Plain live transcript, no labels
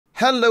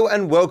Hello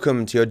and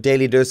welcome to your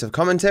daily dose of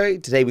commentary.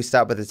 Today we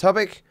start with the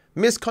topic,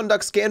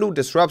 Misconduct scandal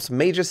disrupts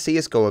major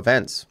CSGO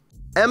events.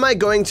 Am I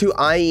going to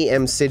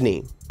IEM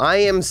Sydney?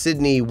 IEM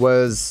Sydney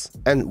was,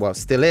 and well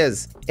still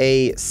is,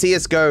 a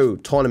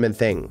CSGO tournament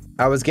thing.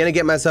 I was gonna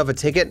get myself a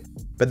ticket,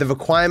 but the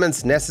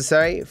requirements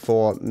necessary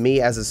for me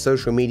as a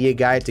social media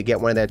guy to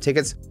get one of their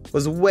tickets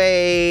was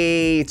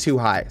way too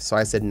high, so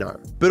I said no.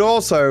 But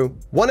also,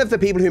 one of the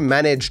people who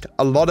managed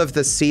a lot of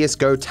the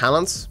CSGO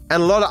talents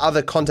and a lot of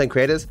other content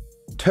creators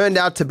turned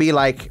out to be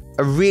like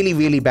a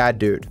really bad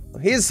dude.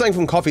 Here's something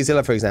from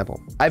CoffeeZilla, for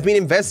example. I've been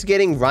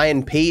investigating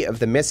Ryan P of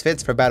the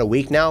Misfits for about a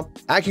week now.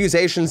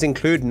 Accusations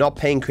include not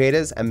paying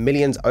creators and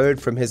millions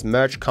owed from his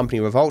merch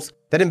company Revolt.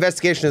 That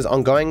investigation is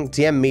ongoing.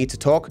 DM me to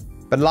talk.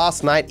 But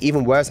last night,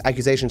 even worse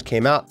accusations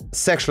came out.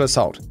 Sexual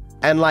assault.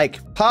 And like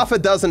half a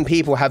dozen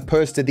people have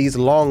posted these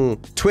long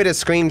Twitter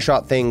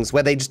screenshot things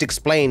where they just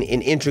explain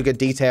in intricate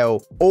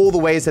detail all the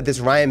ways that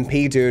this Ryan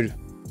P dude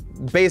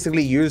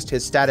basically used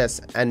his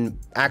status and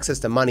access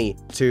to money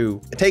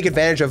to take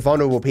advantage of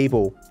vulnerable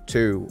people,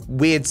 to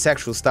weird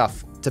sexual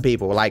stuff to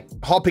people, like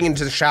hopping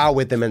into the shower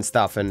with them and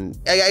stuff. And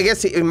I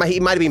guess he might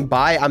have been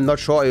bi, I'm not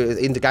sure,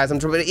 into guys,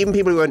 but even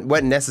people who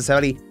weren't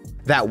necessarily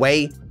that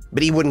way,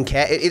 but he wouldn't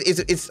care.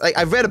 It's like,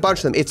 I've read a bunch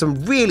of them. It's some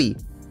really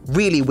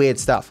weird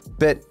stuff.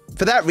 But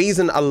for that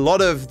reason, a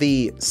lot of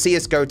the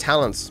CSGO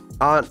talents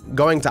aren't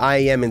going to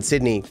IEM in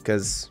Sydney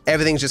because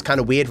everything's just kind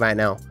of weird right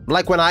now.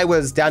 Like when I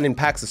was down in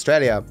PAX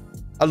Australia,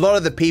 a lot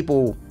of the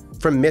people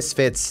from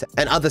Misfits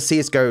and other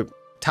CSGO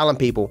talent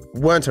people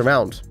weren't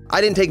around. I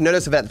didn't take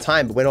notice of it at the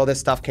time, but when all this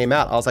stuff came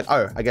out, I was like,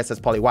 oh, I guess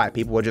that's probably why.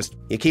 People were just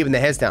keeping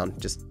their heads down,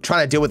 just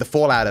trying to deal with the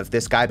fallout of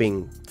this guy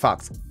being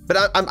fucked.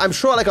 But I'm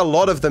sure like a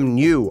lot of them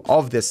knew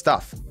of this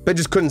stuff, but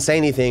just couldn't say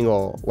anything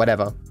or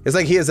whatever. It's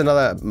like, here's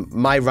another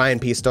My Ryan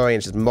P story, and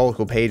it's just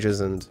multiple pages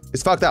and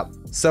it's fucked up.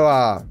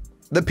 So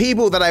the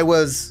people that I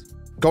was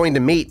going to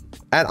meet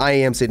at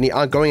IEM Sydney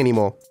aren't going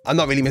anymore. I'm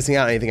not really missing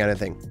out on anything, I don't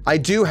think. I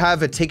do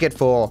have a ticket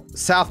for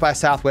South by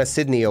Southwest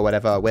Sydney or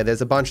whatever, where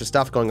there's a bunch of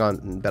stuff going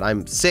on, but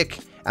I'm sick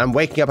and I'm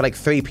waking up at like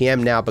 3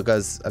 p.m. now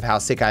because of how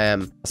sick I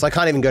am. So I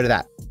can't even go to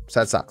that.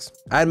 So that sucks.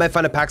 I had my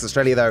fun at PAX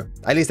Australia though.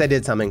 At least I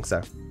did something,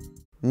 so.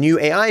 New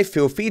AI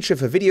fill feature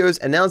for videos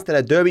announced in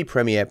Adobe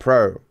Premiere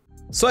Pro.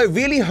 So I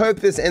really hope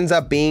this ends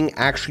up being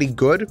actually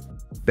good,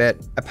 but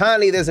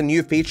apparently there's a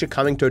new feature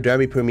coming to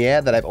Adobe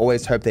Premiere that I've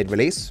always hoped they'd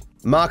release.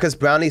 Marcus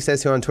Brownlee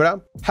says here on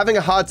Twitter, having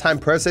a hard time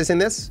processing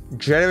this,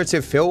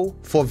 generative fill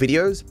for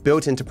videos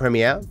built into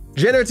Premiere.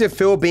 Generative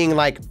fill being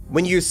like,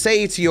 when you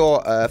say to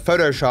your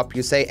Photoshop,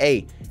 you say,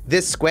 hey,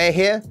 this square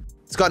here,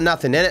 it's got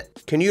nothing in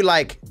it. Can you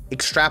like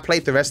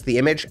extrapolate the rest of the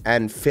image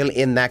and fill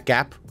in that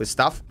gap with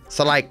stuff?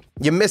 So like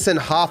you're missing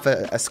half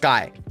a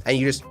sky and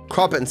you just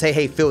crop it and say,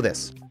 hey, fill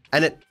this.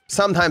 And it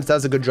sometimes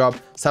does a good job,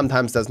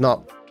 sometimes does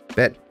not.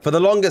 But for the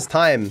longest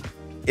time,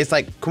 it's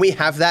like, can we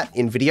have that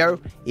in video?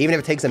 Even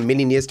if it takes a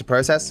million years to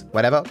process,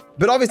 whatever.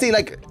 But obviously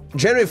like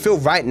generative fill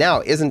right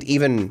now isn't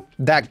even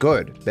that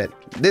good. But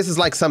this is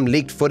like some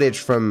leaked footage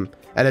from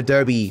an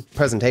Adobe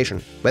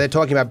presentation where they're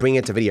talking about bringing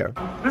it to video.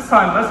 This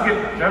time, let's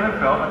get generative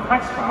fill and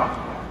text prompt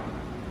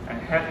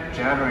and hit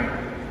generate.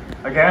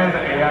 Again, the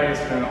AI is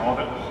doing all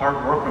the hard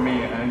work for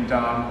me, and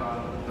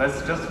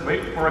let's just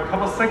wait for a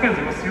couple seconds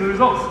and we'll see the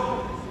results.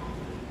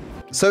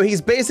 So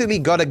he's basically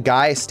got a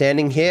guy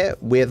standing here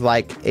with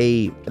like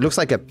it looks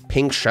like a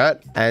pink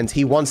shirt, and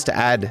he wants to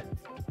add,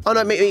 oh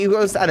no, maybe he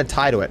wants to add a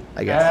tie to it,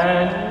 I guess.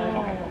 And,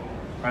 okay,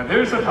 right,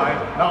 there's a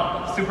tie,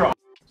 not super.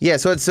 Yeah,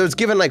 so it's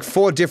given like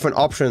 4 different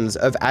options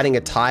of adding a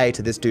tie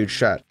to this dude's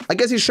shirt. I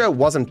guess his shirt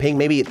wasn't pink,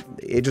 maybe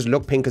it just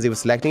looked pink because he was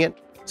selecting it.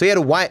 So he had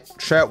a white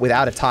shirt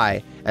without a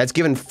tie, and it's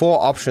given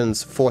 4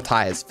 options, 4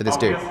 ties for this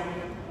dude. Yes.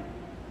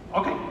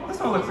 Okay,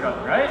 this one looks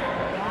good, right?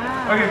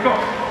 Yeah. Okay, cool.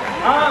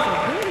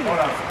 Hold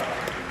on.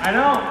 I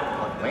know.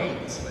 But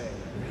wait.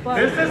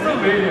 This is a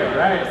video,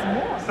 right?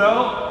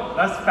 So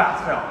let's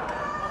fast fill.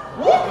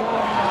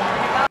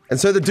 And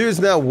so the dude's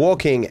now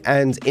walking,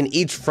 and in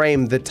each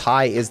frame, the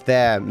tie is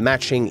there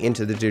matching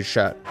into the dude's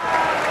shirt.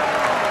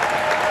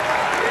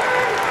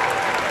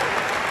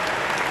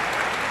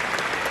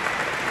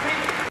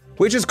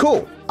 Which is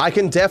cool. I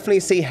can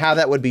definitely see how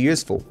that would be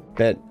useful.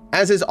 But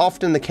as is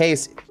often the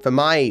case for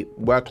my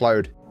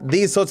workload,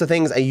 these sorts of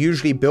things are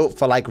usually built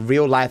for like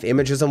real life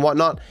images and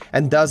whatnot,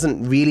 and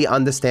doesn't really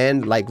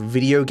understand like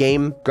video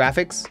game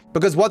graphics.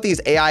 Because what these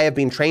AI have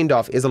been trained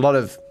off is a lot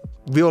of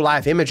real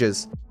life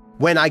images.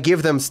 When I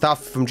give them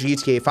stuff from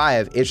GTA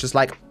 5, it's just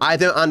like, I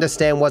don't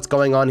understand what's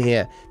going on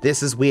here.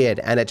 This is weird,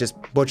 and it just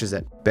butchers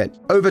it. But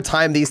over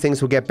time, these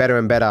things will get better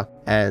and better,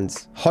 and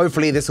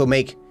hopefully this will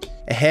make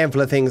a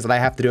handful of things that I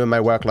have to do in my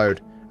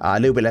workload a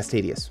little bit less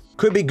tedious.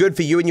 Could be good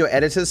for you and your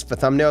editors for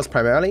thumbnails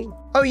primarily.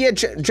 Oh yeah,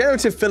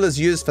 generative fill is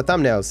used for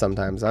thumbnails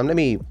sometimes. Let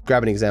me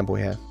grab an example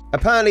here.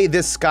 Apparently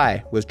this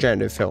sky was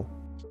generative fill.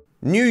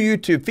 New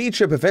YouTube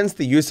feature prevents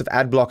the use of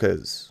ad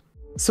blockers.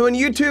 So in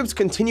YouTube's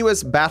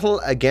continuous battle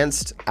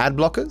against ad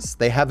blockers,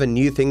 they have a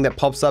new thing that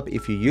pops up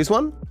if you use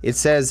one. It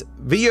says,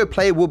 video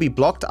play will be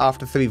blocked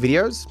after 3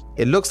 videos.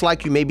 It looks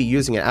like you may be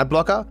using an ad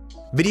blocker.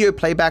 Video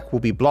playback will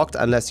be blocked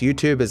unless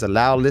YouTube is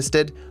allow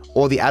listed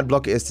or the ad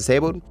blocker is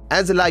disabled.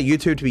 Ads allow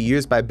YouTube to be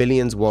used by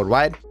billions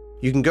worldwide.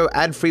 You can go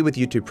ad-free with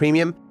YouTube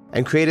Premium,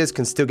 and creators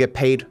can still get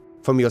paid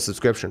from your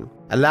subscription.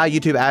 Allow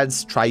YouTube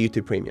ads, try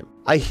YouTube Premium.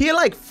 I hear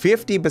like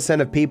 50%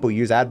 of people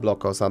use ad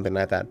block or something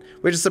like that,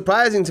 which is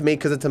surprising to me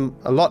because it's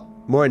a lot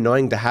more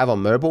annoying to have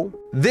on mobile.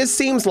 This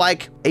seems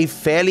like a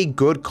fairly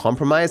good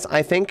compromise,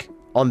 I think,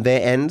 on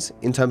their end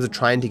in terms of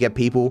trying to get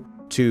people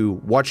to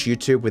watch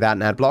YouTube without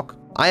an ad block.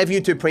 I have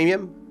YouTube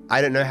Premium.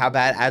 I don't know how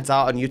bad ads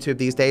are on YouTube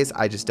these days.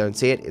 I just don't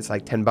see it. It's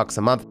like 10 bucks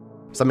a month.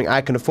 Something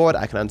I can afford.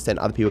 I can understand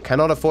other people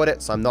cannot afford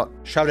it, so I'm not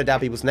shoving it down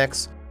people's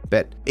necks.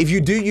 But if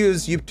you do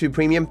use YouTube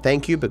Premium,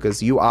 thank you,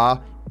 because you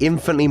are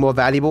infinitely more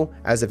valuable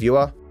as a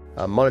viewer,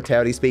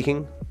 monetarily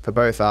speaking, for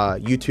both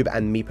YouTube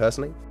and me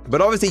personally.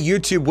 But obviously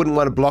YouTube wouldn't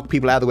want to block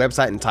people out of the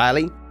website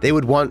entirely. They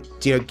would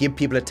want to, give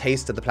people a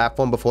taste of the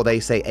platform before they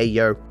say, hey,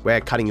 yo,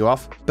 we're cutting you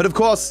off. But of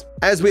course,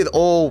 as with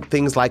all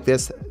things like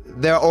this,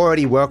 there are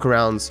already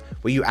workarounds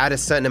where you add a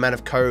certain amount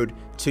of code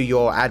to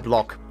your ad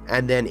block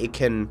and then it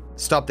can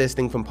stop this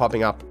thing from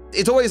popping up.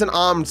 It's always an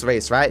arms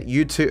race, right?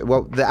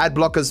 The ad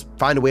blockers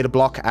find a way to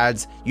block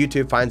ads.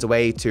 YouTube finds a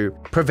way to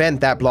prevent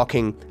that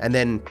blocking, and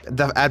then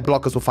the ad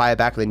blockers will fire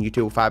back, and then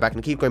YouTube will fire back,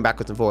 and keep going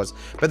backwards and forwards.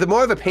 But the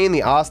more of a pain in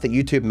the ass that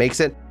YouTube makes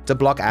it to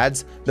block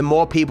ads, the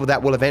more people that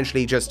will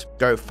eventually just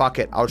go, fuck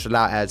it, I'll just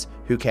allow ads,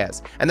 who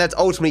cares? And that's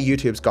ultimately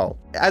YouTube's goal.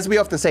 As we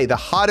often say, the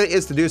harder it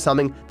is to do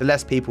something, the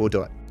less people will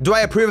do it. Do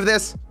I approve of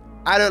this?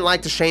 I don't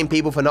like to shame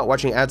people for not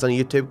watching ads on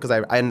YouTube because I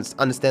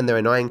understand they're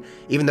annoying,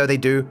 even though they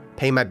do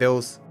pay my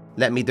bills,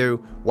 let me do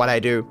what I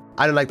do.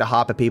 I don't like to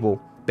harp at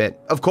people,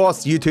 but of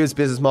course YouTube's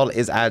business model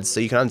is ads, so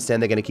you can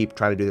understand they're going to keep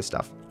trying to do this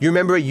stuff. You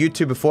remember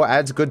YouTube before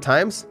ads, good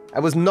times?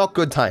 It was not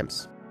good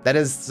times. That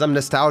is some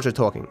nostalgia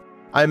talking.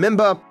 I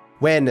remember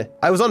when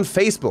I was on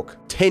Facebook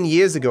 10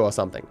 years ago or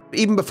something,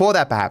 even before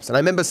that perhaps, and I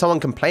remember someone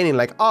complaining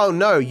like, oh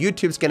no,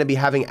 YouTube's going to be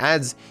having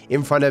ads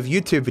in front of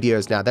YouTube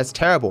videos now. That's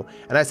terrible.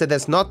 And I said,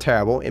 that's not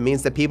terrible. It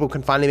means that people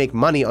can finally make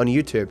money on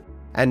YouTube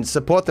and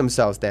support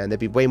themselves there, and there'd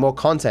be way more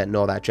content and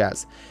all that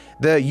jazz.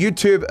 The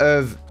YouTube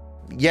of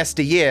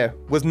yesteryear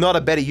was not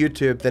a better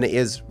YouTube than it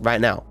is right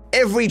now.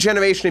 Every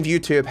generation of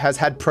YouTube has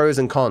had pros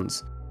and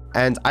cons,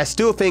 and I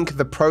still think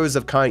the pros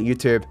of current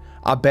YouTube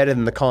are better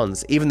than the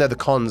cons, even though the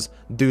cons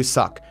do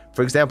suck.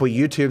 For example,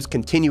 YouTube's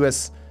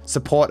continuous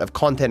support of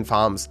content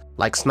farms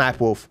like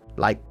Snipewolf,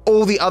 like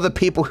all the other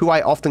people who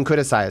I often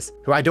criticize,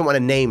 who I don't want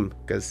to name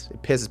because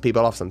it pisses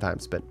people off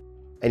sometimes, but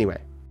anyway.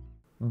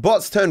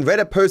 Bots turn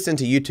Reddit posts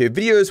into YouTube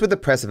videos with the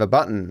press of a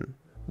button.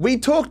 We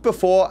talked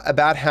before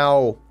about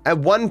how at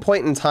one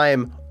point in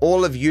time,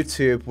 all of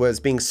YouTube was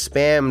being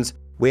spammed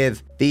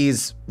with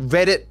these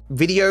Reddit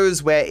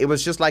videos where it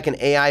was just like an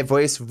AI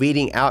voice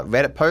reading out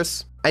Reddit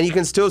posts. And you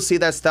can still see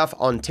that stuff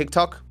on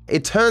TikTok.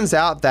 It turns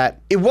out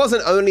that it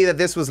wasn't only that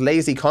this was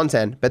lazy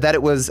content, but that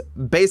it was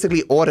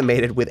basically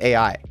automated with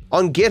AI.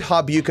 On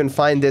GitHub, you can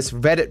find this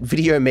Reddit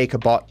video maker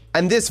bot,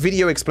 and this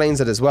video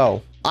explains it as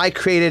well. I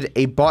created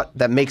a bot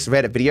that makes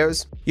Reddit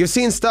videos. You've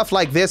seen stuff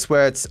like this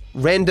where it's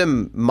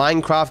random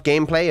Minecraft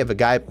gameplay of a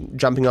guy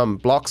jumping on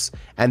blocks,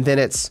 and then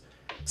it's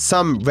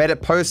some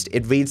Reddit post,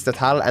 it reads the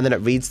title, and then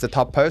it reads the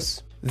top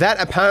posts.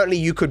 That apparently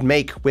you could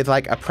make with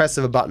like a press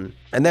of a button.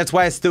 And that's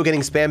why it's still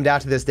getting spammed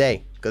out to this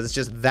day, because it's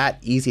just that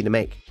easy to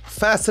make.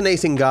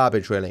 Fascinating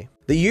garbage, really.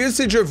 The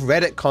usage of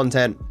Reddit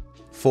content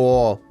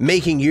for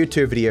making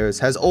YouTube videos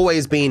has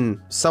always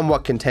been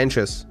somewhat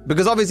contentious,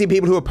 because obviously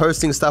people who are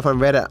posting stuff on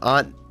Reddit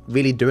aren't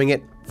really doing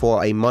it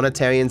for a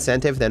monetary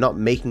incentive. They're not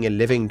making a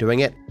living doing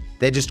it.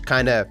 They're just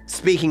kind of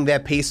speaking their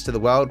piece to the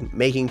world,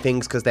 making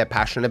things because they're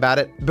passionate about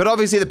it. But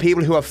obviously the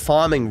people who are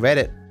farming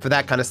Reddit for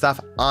that kind of stuff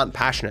aren't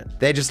passionate.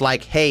 They're just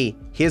like, hey,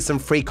 here's some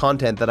free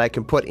content that I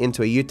can put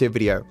into a YouTube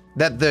video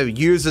that the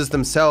users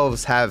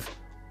themselves have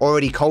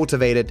already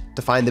cultivated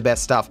to find the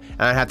best stuff,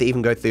 and I don't have to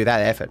even go through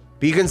that effort.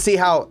 But you can see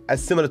how,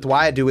 as similar to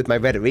what I do with my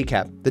Reddit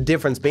recap, the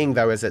difference being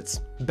though is it's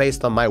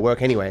based on my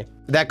work anyway.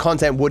 That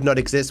content would not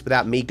exist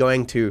without me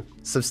going to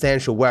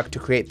substantial work to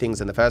create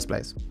things in the first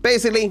place.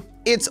 Basically,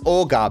 it's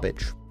all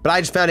garbage. But I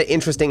just found it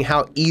interesting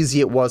how easy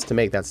it was to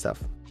make that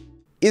stuff.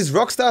 Is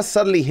Rockstar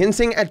subtly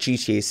hinting at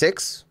GTA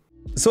 6?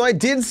 So I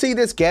did see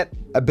this get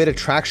a bit of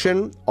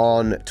traction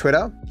on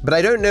Twitter, but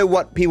I don't know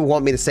what people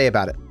want me to say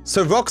about it.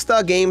 So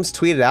Rockstar Games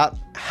tweeted out,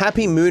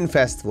 Happy Moon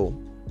Festival.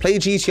 Play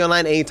GTA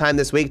Online anytime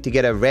this week to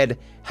get a red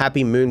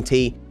Happy Moon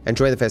tee and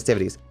join the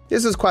festivities.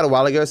 This was quite a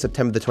while ago,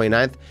 September the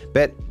 29th,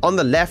 but on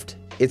the left,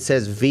 it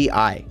says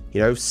VI,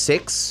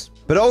 6.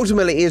 But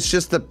ultimately, it's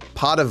just the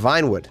part of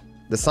Vinewood,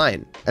 the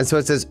sign. And so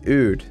it says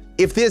OOD.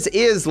 If this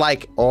is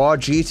like, oh,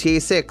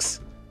 GTA 6,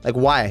 like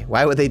why?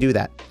 Why would they do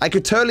that? I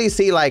could totally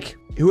see like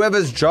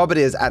whoever's job it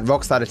is at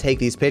Rockstar to take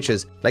these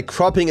pictures, like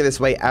cropping it this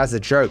way as a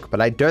joke,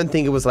 but I don't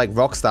think it was like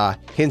Rockstar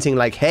hinting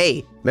like,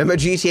 hey, remember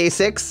GTA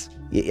 6?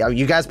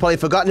 You guys probably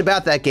forgotten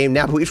about that game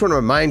now, but we just want to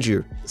remind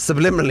you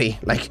subliminally,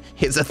 like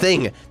it's a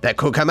thing that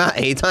could come out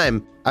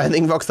anytime. I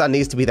think Rockstar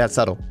needs to be that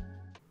subtle.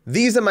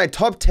 These are my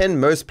top 10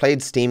 most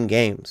played Steam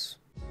games.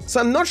 So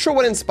I'm not sure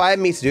what inspired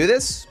me to do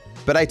this,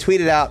 but I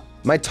tweeted out,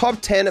 My top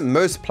 10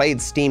 most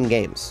played Steam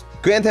games.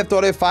 Grand Theft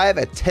Auto 5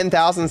 at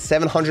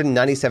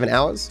 10,797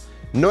 hours.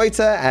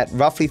 Noita at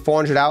roughly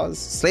 400 hours.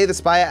 Slay the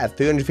Spire at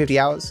 350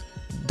 hours.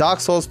 Dark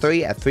Souls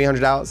 3 at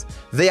 300 hours.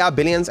 They Are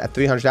Billions at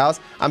 300 hours.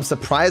 I'm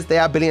surprised They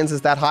Are Billions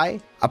is that high.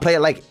 I play it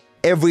like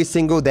every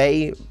single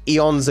day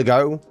eons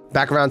ago,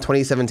 back around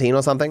 2017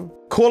 or something.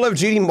 Call of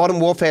Duty Modern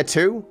Warfare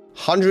 2,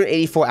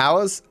 184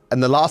 hours,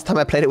 and the last time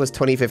I played it was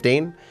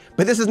 2015.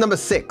 But this is number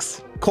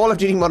 6. Call of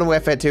Duty Modern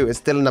Warfare 2 is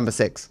still number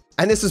 6.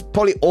 And this was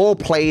probably all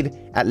played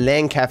at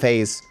LAN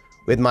cafes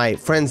with my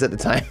friends at the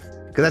time,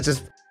 because that's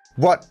just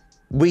what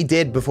we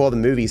did before the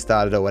movie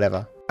started or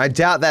whatever. I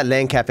doubt that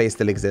LAN cafe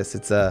still exists.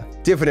 It's a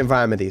different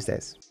environment these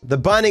days. The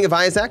Binding of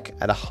Isaac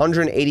at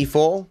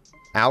 184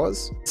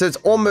 hours. So it's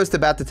almost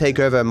about to take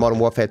over Modern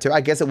Warfare 2.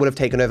 I guess it would have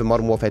taken over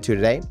Modern Warfare 2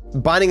 today.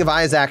 Binding of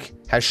Isaac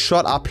has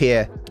shot up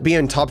here to be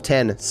in top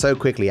 10 so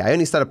quickly. I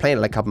only started playing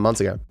it like a couple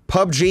months ago.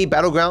 PUBG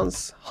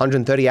Battlegrounds,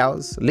 130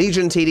 hours.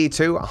 Legion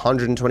TD2,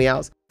 120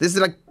 hours. This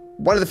is like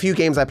one of the few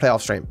games I play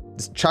off stream.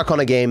 Just chuck on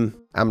a game.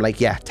 I'm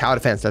like, yeah, tower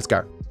defense, let's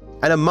go.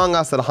 And Among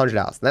Us at 100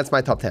 hours. That's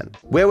my top 10.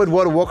 Where would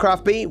World of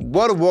Warcraft be?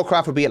 World of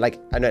Warcraft would be at like,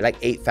 I don't know, like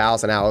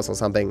 8,000 hours or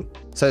something.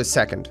 So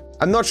second.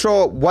 I'm not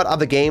sure what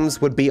other games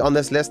would be on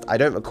this list. I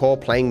don't recall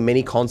playing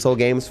many console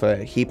games for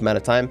a heap amount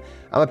of time.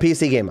 I'm a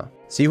PC gamer.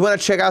 So if you want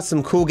to check out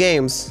some cool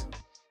games,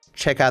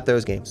 check out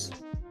those games.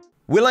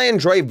 Will I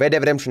enjoy Red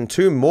Dead Redemption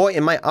 2 more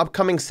in my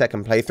upcoming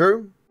second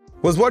playthrough?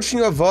 Was watching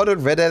your VOD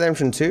of Red Dead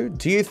Redemption 2,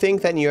 do you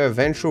think that in your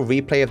eventual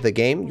replay of the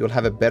game, you'll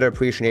have a better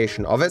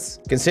appreciation of it?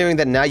 Considering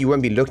that now you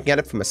won't be looking at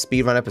it from a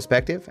speedrunner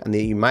perspective, and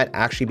that you might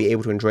actually be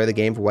able to enjoy the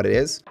game for what it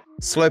is.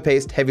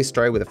 Slow-paced, heavy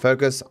story with a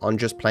focus on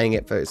just playing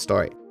it for its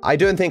story. I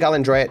don't think I'll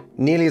enjoy it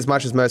nearly as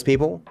much as most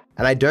people,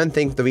 and I don't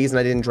think the reason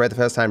I didn't enjoy it the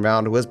first time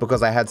round was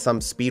because I had some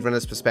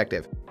speedrunner's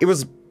perspective. It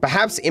was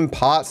perhaps in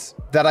parts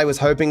that I was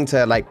hoping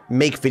to like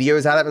make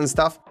videos out of it and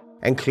stuff,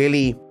 and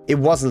clearly it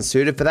wasn't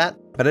suited for that,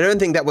 but I don't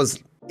think that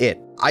was it.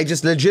 I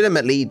just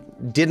legitimately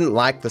didn't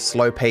like the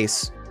slow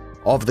pace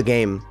of the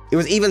game. It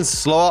was even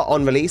slower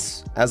on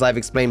release, as I've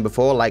explained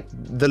before. Like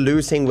the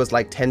looting was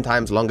like 10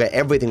 times longer.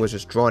 Everything was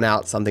just drawn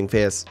out, something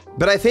fierce.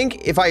 But I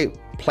think if I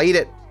played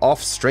it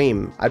off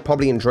stream, I'd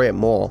probably enjoy it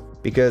more,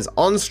 because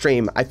on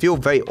stream, I feel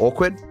very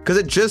awkward because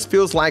it just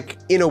feels like,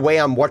 in a way,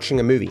 I'm watching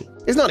a movie.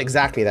 It's not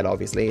exactly that,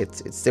 obviously.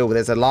 It's still,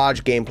 there's a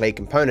large gameplay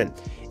component.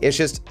 It's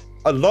just,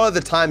 a lot of the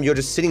time you're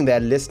just sitting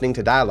there listening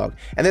to dialogue,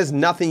 and there's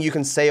nothing you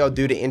can say or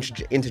do to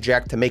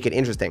interject to make it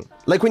interesting.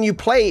 Like when you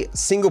play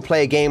single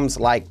player games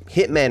like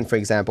Hitman, for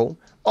example,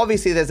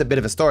 obviously there's a bit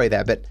of a story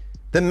there, but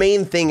the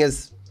main thing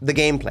is the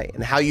gameplay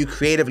and how you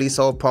creatively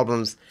solve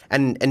problems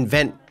and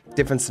invent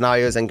different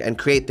scenarios and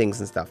create things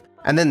and stuff.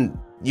 And then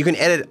you can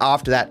edit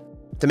after that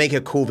to make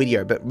a cool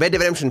video. But Red Dead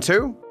Redemption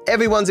 2,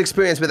 everyone's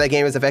experience with that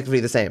game is effectively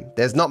the same.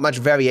 There's not much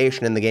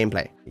variation in the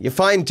gameplay. You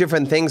find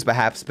different things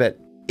perhaps, but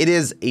it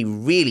is a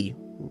really,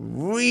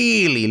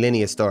 really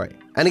linear story.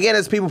 And again,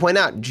 as people point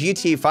out,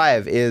 GTA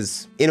 5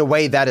 is in a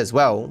way that as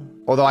well,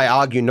 although I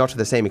argue not to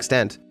the same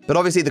extent. But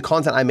obviously the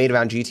content I made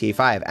around GTA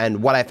 5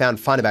 and what I found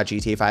fun about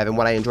GTA 5 and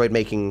what I enjoyed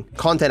making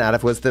content out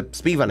of was the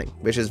speedrunning,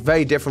 which is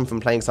very different from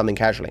playing something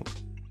casually.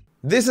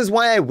 This is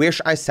why I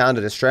wish I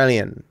sounded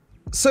Australian.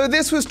 So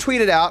this was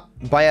tweeted out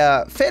by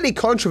a fairly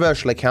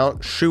controversial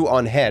account, Shoe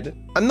on Head.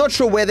 I'm not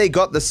sure where they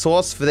got the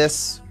source for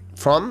this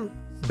from,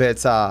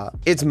 but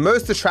it's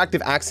most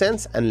attractive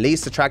accents and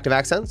least attractive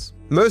accents.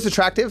 Most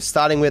attractive,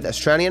 starting with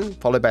Australian,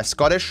 followed by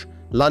Scottish,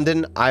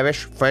 London,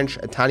 Irish, French,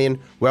 Italian,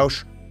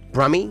 Welsh,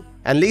 Brummie.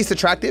 And least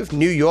attractive,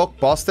 New York,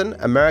 Boston,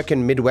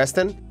 American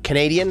Midwestern,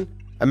 Canadian,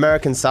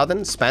 American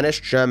Southern,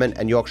 Spanish, German,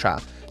 and Yorkshire.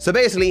 So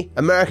basically,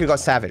 America got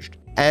savaged.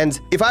 And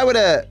if I were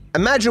to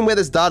imagine where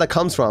this data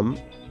comes from,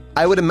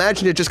 I would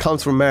imagine it just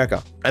comes from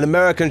America. An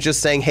American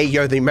just saying, hey,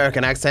 yo, the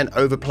American accent,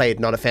 overplayed,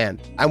 not a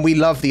fan. And we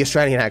love the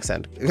Australian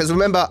accent. Because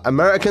remember,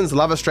 Americans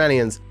love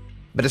Australians,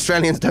 but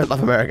Australians don't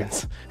love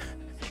Americans.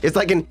 It's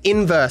like an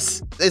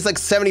inverse. It's like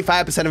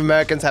 75% of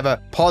Americans have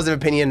a positive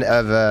opinion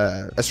of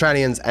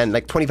Australians, and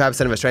like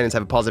 25% of Australians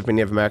have a positive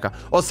opinion of America,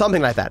 or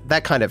something like that.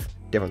 That kind of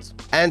difference.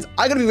 And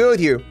I gotta be real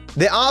with you,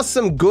 there are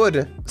some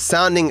good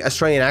sounding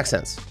Australian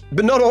accents,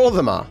 but not all of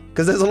them are,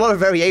 because there's a lot of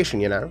variation,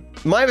 you know?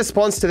 My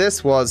response to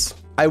this was,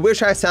 I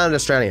wish I sounded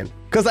Australian,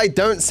 because I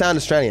don't sound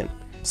Australian.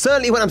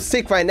 Certainly when I'm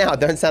sick right now, I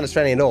don't sound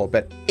Australian at all,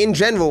 but in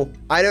general,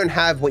 I don't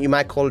have what you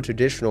might call a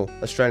traditional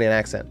Australian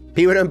accent.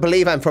 People don't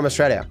believe I'm from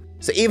Australia.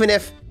 So even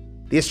if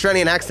the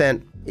Australian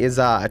accent is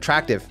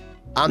attractive,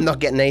 I'm not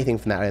getting anything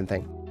from that, I don't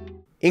think.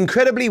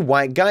 Incredibly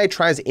white guy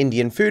tries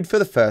Indian food for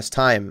the first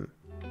time.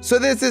 So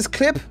there's this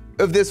clip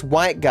of this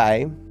white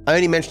guy, I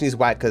only mention he's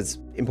white because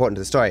important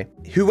to the story,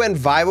 who went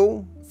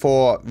viral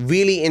for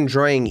really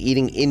enjoying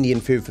eating Indian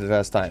food for the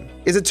first time.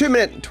 It's a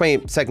 2-minute,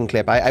 20-second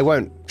clip. I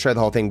won't show the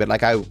whole thing, but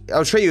like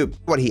I'll show you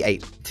what he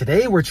ate.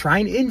 Today we're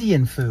trying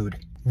Indian food.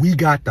 We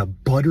got the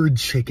buttered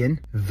chicken,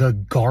 the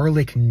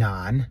garlic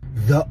naan,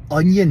 the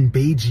onion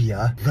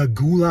bhajia, the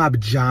gulab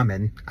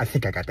jamun. I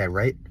think I got that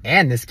right.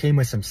 And this came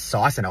with some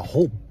sauce and a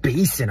whole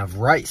basin of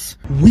rice.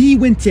 We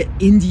went to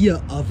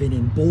India Oven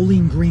in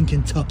Bowling Green,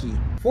 Kentucky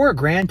for a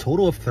grand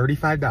total of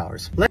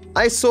 $35.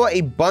 I saw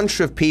a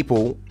bunch of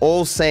people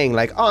all saying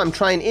like, oh, I'm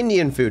trying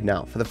Indian food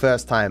now for the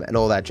first time and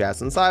all that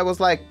jazz. And so I was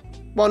like,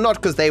 well, not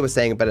because they were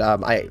saying it, but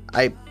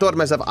I thought to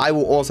myself, I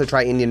will also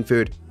try Indian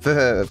food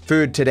for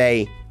food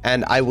today,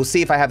 and I will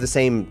see if I have the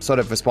same sort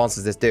of response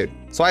as this dude.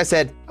 So I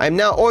said, I'm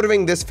now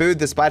ordering this food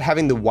despite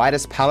having the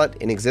widest palate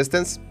in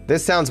existence.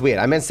 This sounds weird.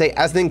 I meant to say,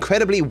 as an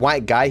incredibly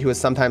white guy who is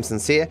sometimes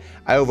sincere,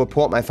 I will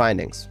report my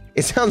findings.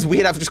 It sounds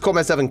weird, I've just called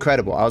myself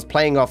incredible. I was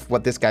playing off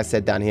what this guy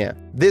said down here.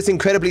 This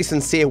incredibly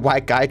sincere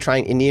white guy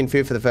trying Indian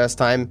food for the first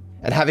time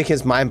and having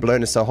his mind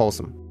blown is so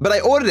wholesome. But I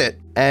ordered it,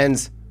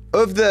 and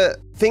of the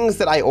things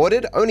that I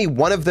ordered, only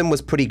one of them was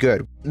pretty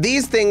good.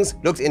 These things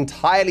looked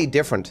entirely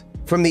different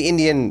from the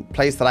Indian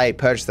place that I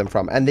purchased them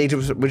from, and they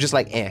were just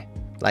like, eh.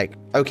 Like,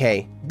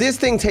 okay. This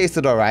thing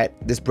tasted all right,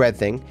 this bread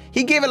thing.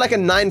 He gave it like a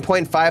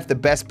 9.5, the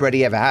best bread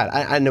he ever had.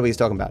 I know what he's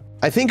talking about.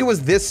 I think it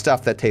was this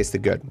stuff that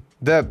tasted good.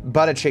 The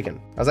butter chicken.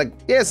 I was like,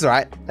 yeah, it's all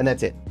right, and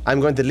that's it.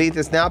 I'm going to delete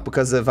this now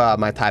because of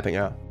my typing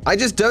error. I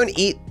just don't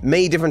eat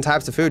many different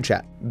types of food,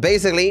 chat.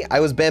 Basically, I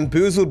was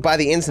bamboozled by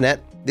the internet.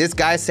 This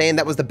guy saying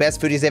that was the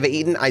best food he's ever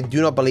eaten, I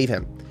do not believe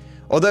him.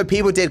 Although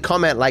people did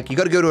comment like, you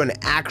gotta go to an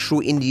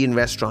actual Indian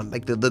restaurant,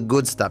 like the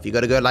good stuff. You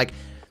gotta go like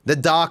the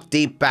dark,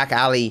 deep back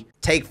alley,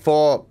 take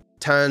 4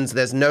 turns,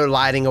 there's no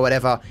lighting or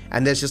whatever,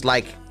 and there's just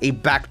like a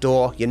back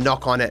door, you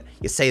knock on it,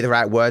 you say the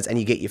right words, and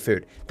you get your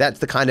food. That's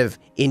the kind of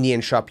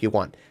Indian shop you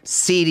want.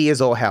 Seedy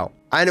as all hell.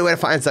 I know where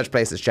to find such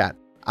places, chat.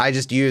 I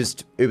just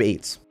used Uber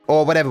Eats.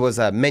 Or whatever was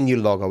a menu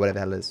log or whatever the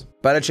hell it is.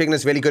 Butter chicken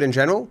is really good in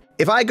general.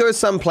 If I go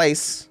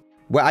someplace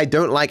where I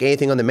don't like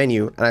anything on the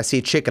menu and I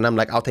see chicken, I'm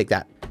like, I'll take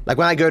that. Like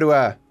when I go to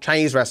a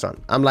Chinese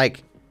restaurant, I'm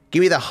like,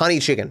 give me the honey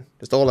chicken,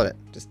 just all of it.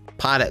 Just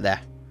part it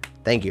there.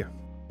 Thank you.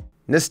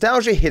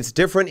 Nostalgia hits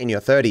different in your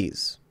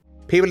 30s.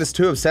 People is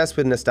too obsessed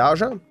with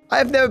nostalgia.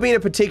 I've never been a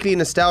particularly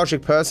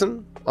nostalgic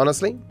person,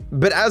 honestly.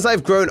 But as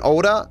I've grown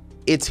older,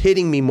 it's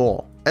hitting me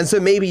more. And so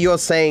maybe you're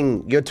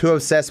saying you're too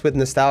obsessed with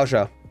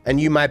nostalgia and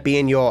you might be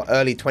in your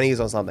early 20s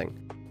or something.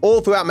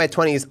 All throughout my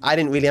 20s, I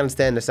didn't really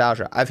understand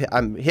nostalgia.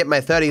 I'm hit my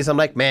 30s, I'm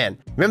like, man,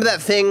 remember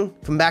that thing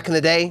from back in the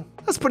day?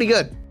 That's pretty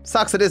good.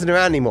 Sucks it isn't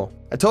around anymore.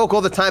 I talk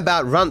all the time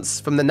about runts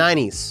from the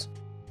 90s.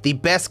 The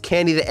best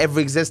candy that ever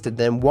existed.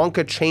 Then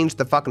Wonka changed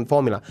the fucking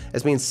formula.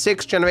 There's been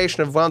 6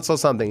 generations of runts or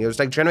something. It was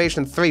like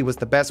generation 3 was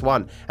the best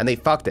one, and they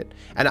fucked it.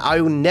 And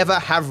I will never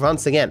have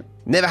runts again.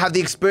 Never have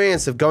the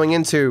experience of going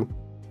into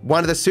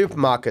one of the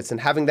supermarkets and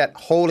having that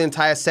whole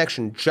entire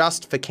section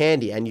just for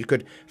candy, and you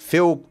could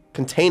fill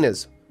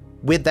containers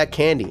with that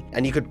candy,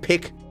 and you could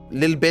pick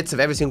little bits of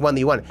every single one that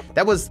you wanted.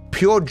 That was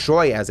pure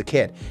joy as a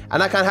kid,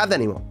 and I can't have that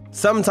anymore.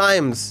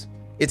 Sometimes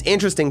it's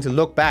interesting to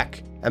look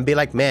back and be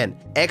like, man,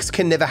 X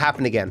can never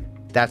happen again.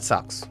 That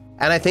sucks.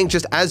 And I think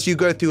just as you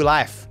go through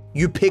life,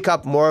 you pick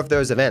up more of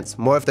those events,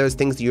 more of those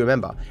things that you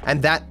remember,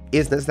 and that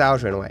is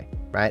nostalgia in a way,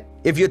 right?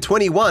 If you're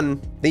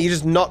 21, then you've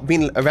just not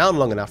been around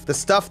long enough. The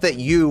stuff that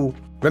you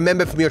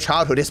remember from your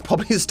childhood is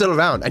probably still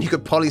around, and you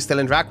could probably still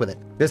interact with it.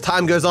 As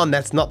time goes on,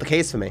 that's not the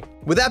case for me.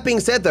 With that being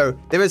said though,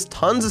 there is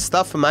tons of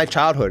stuff from my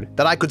childhood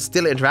that I could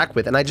still interact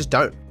with, and I just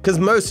don't. Because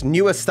most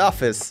newer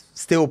stuff is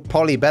still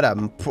probably better,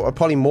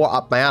 probably more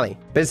up my alley.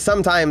 But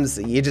sometimes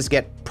you just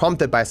get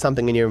prompted by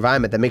something in your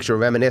environment that makes you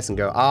reminisce and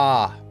go,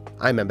 ah,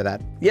 I remember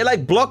that. Yeah,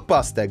 like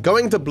Blockbuster.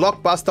 Going to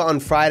Blockbuster on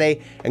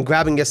Friday and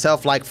grabbing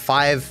yourself like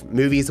 5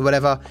 movies or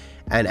whatever,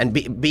 and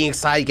being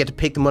excited, you get to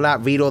pick them all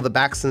out, read all the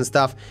backs and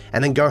stuff,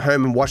 and then go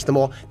home and watch them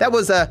all. That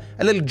was a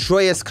little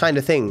joyous kind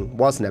of thing,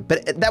 wasn't it?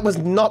 But that was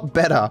not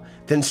better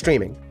than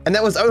streaming. And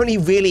that was only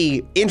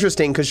really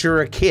interesting because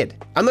you're a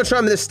kid. I'm not sure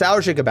I'm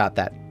nostalgic about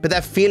that, but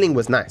that feeling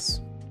was nice.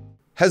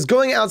 Has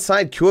going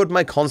outside cured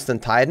my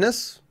constant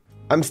tiredness?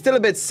 I'm still a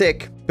bit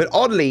sick, but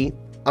oddly,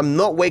 I'm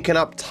not waking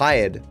up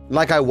tired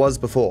like I was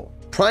before.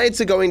 Prior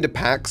to going to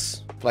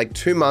PAX, for like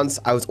 2 months,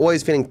 I was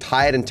always feeling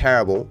tired and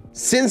terrible.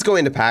 Since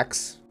going to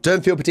PAX,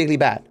 don't feel particularly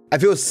bad. I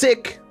feel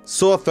sick,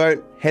 sore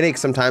throat,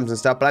 headaches sometimes and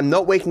stuff, but I'm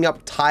not waking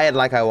up tired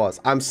like I was.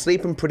 I'm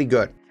sleeping pretty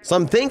good. So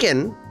I'm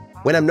thinking,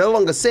 when I'm no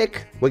longer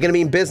sick, we're gonna be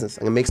in business.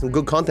 I'm gonna make some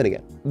good content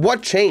again.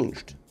 What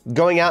changed?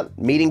 Going out,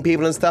 meeting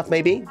people and stuff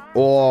maybe?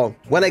 Or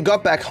when I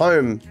got back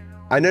home,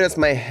 I noticed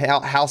my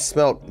house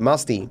smelled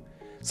musty.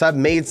 So I've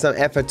made some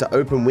effort to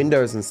open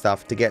windows and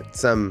stuff to get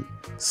some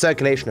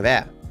circulation of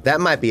air. That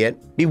might be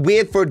it. Be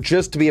weird for it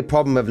just to be a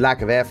problem of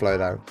lack of airflow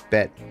though,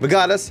 but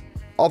regardless,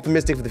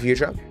 optimistic for the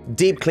future.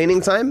 Deep cleaning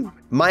time.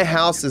 My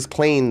house is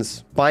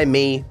cleaned by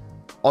me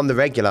on the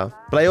regular,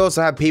 but I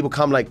also have people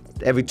come like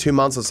every 2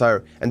 months or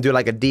so and do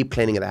like a deep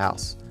cleaning of the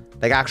house,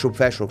 like actual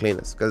professional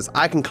cleaners, because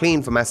I can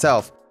clean for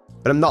myself,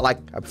 but I'm not like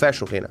a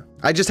professional cleaner.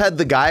 I just had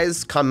the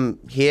guys come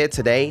here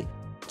today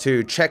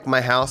to check my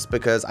house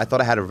because I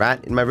thought I had a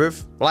rat in my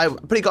roof. Well, I'm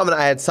pretty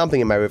confident I had something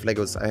in my roof, like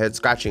I heard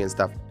scratching and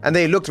stuff. And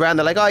they looked around,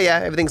 they're like, oh yeah,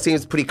 everything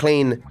seems pretty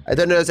clean. I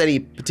don't notice any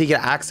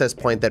particular access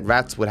point that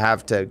rats would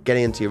have to get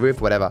into your roof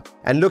or whatever.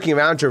 And looking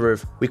around your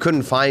roof, we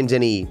couldn't find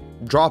any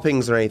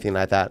droppings or anything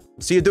like that.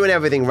 So you're doing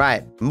everything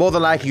right. More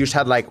than likely, you just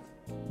had like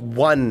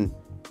one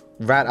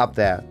rat up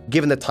there,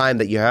 given the time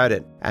that you heard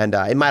it. And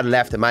it might have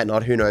left, it might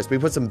not, who knows. We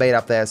put some bait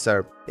up there,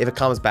 so if it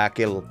comes back,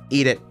 it'll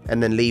eat it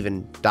and then leave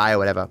and die or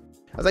whatever.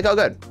 I was like, oh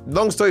good.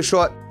 Long story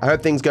short, I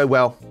hope things go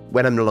well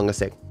when I'm no longer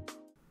sick.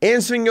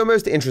 Answering your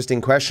most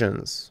interesting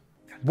questions.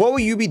 What will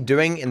you be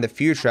doing in the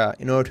future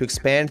in order to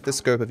expand the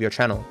scope of your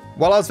channel?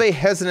 While I was very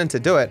hesitant to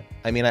do it,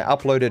 I mean, I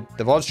uploaded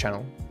the VODs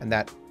channel, and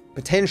that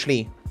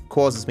potentially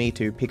causes me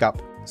to pick up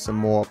some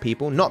more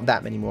people. Not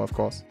that many more, of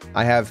course.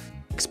 I have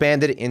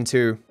expanded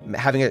into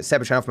having a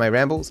separate channel for my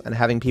rambles and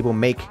having people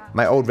make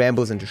my old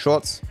rambles into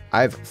shorts.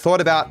 I've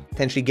thought about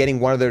potentially getting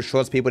one of those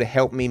shorts people to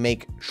help me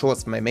make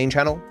shorts for my main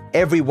channel.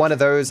 Every one of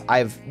those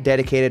I've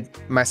dedicated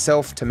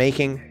myself to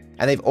making,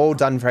 and they've all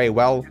done very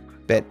well,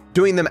 but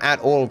doing them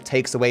at all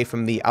takes away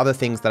from the other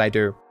things that I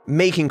do,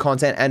 making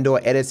content and or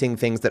editing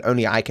things that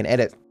only I can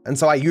edit. And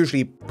so I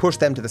usually push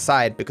them to the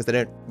side because they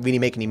don't really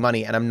make any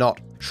money, and I'm not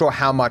sure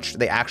how much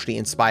they actually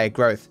inspire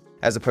growth,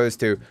 as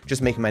opposed to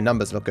just making my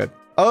numbers look good.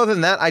 Other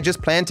than that, I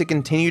just plan to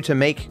continue to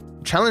make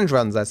challenge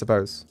runs, I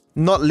suppose.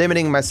 Not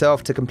limiting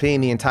myself to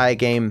completing the entire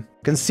game,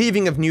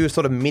 conceiving of new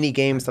sort of mini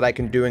games that I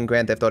can do in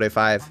Grand Theft Auto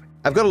 5.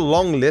 I've got a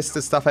long list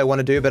of stuff I want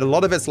to do, but a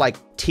lot of it's like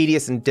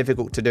tedious and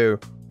difficult to do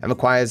and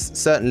requires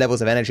certain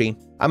levels of energy.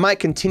 I might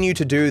continue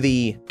to do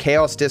the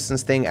chaos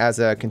distance thing as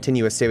a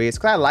continuous series,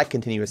 because I like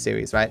continuous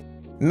series, right?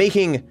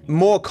 Making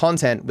more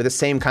content with the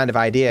same kind of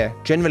idea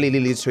generally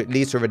leads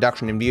to a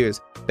reduction in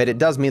views, but it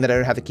does mean that I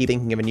don't have to keep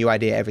thinking of a new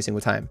idea every single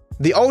time.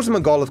 The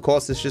ultimate goal, of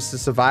course, is just to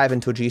survive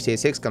until GTA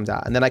 6 comes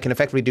out, and then I can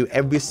effectively do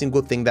every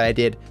single thing that I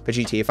did for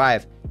GTA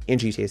 5 in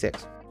GTA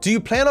 6. Do you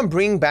plan on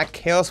bringing back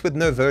chaos with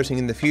no voting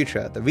in the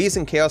future? The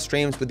recent chaos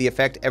streams with the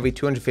effect every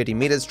 250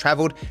 meters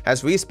traveled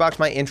has re-sparked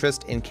my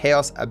interest in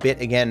chaos a bit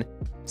again,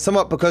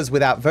 somewhat because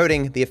without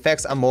voting, the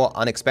effects are more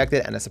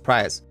unexpected and a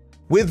surprise.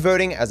 With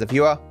voting as a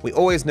viewer, we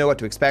always know what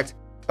to expect,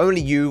 only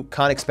you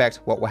can't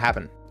expect what will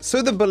happen.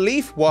 So the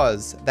belief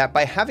was that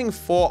by having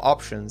 4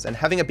 options and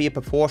having it be a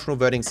proportional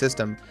voting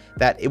system,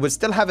 that it would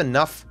still have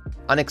enough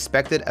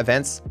unexpected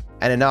events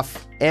and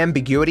enough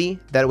ambiguity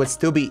that it would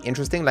still be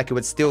interesting, like it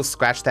would still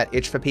scratch that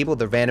itch for people,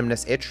 the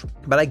randomness itch.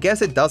 But I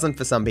guess it doesn't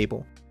for some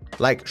people.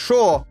 Like,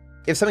 sure,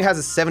 if something has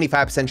a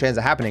 75% chance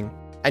of happening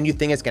and you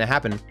think it's gonna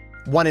happen,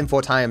 1 in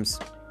 4 times,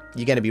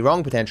 you're gonna be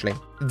wrong potentially.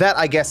 That,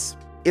 I guess,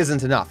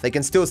 isn't enough. They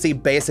can still see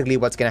basically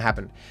what's going to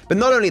happen. But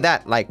not only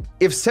that, like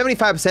if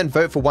 75%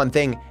 vote for one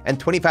thing and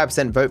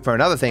 25% vote for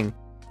another thing,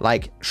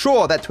 like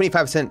sure, that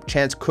 25%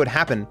 chance could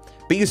happen,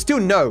 but you still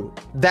know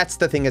that's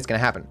the thing that's going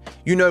to happen.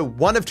 You know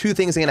one of 2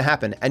 things are going to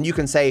happen, and you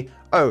can say,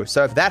 oh,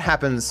 so if that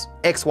happens,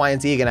 X, Y,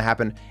 and Z are going to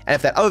happen, and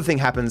if that other thing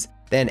happens,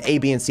 then A,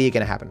 B, and C are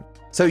going to happen.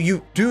 So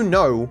you do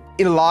know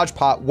in a large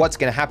part what's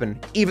going to happen,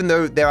 even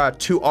though there are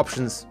 2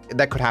 options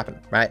that could happen,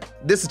 right?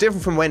 This is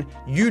different from when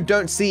you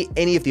don't see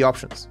any of the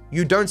options.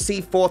 You don't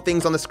see 4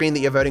 things on the screen that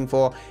you're voting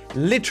for.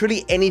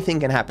 Literally anything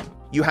can happen.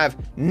 You have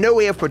no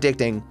way of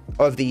predicting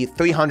of the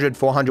 300,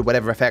 400,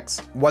 whatever effects,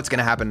 what's going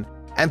to happen.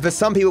 And for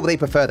some people, they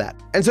prefer that.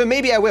 And so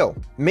maybe I will.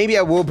 Maybe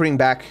I will bring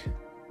back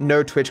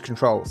no Twitch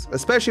controls,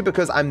 especially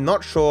because I'm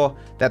not sure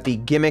that the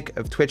gimmick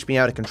of Twitch being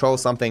able to control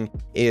something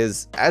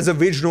is as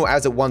original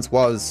as it once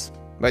was.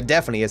 Well, it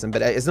definitely isn't,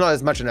 but it's not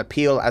as much an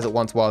appeal as it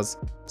once was.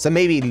 So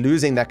maybe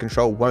losing that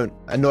control won't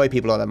annoy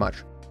people all that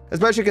much,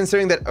 especially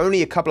considering that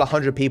only a couple of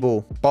 100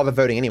 people bother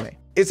voting anyway.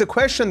 It's a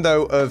question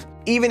though of,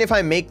 even if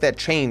I make that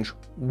change,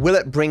 will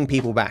it bring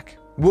people back?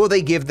 Will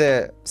they give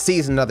the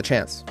season another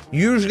chance?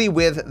 Usually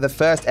with the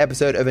first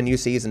episode of a new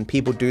season,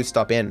 people do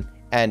stop in,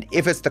 and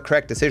if it's the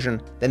correct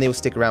decision, then they will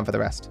stick around for the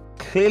rest.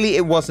 Clearly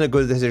it wasn't a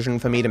good decision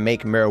for me to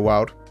make Mirror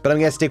World, but I'm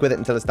gonna stick with it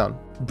until it's done.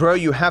 Bro,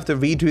 you have to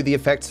redo the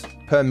effects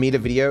per meter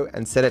video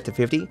and set it to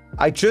 50.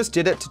 I just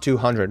did it to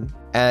 200,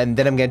 and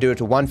then I'm gonna do it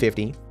to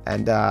 150,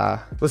 and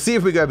we'll see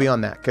if we go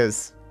beyond that,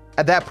 because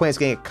at that point it's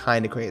gonna get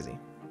kinda crazy.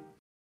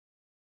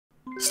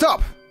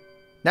 Stop!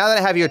 Now that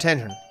I have your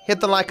attention,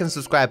 hit the like and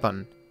subscribe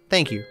button.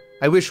 Thank you.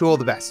 I wish you all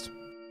the best.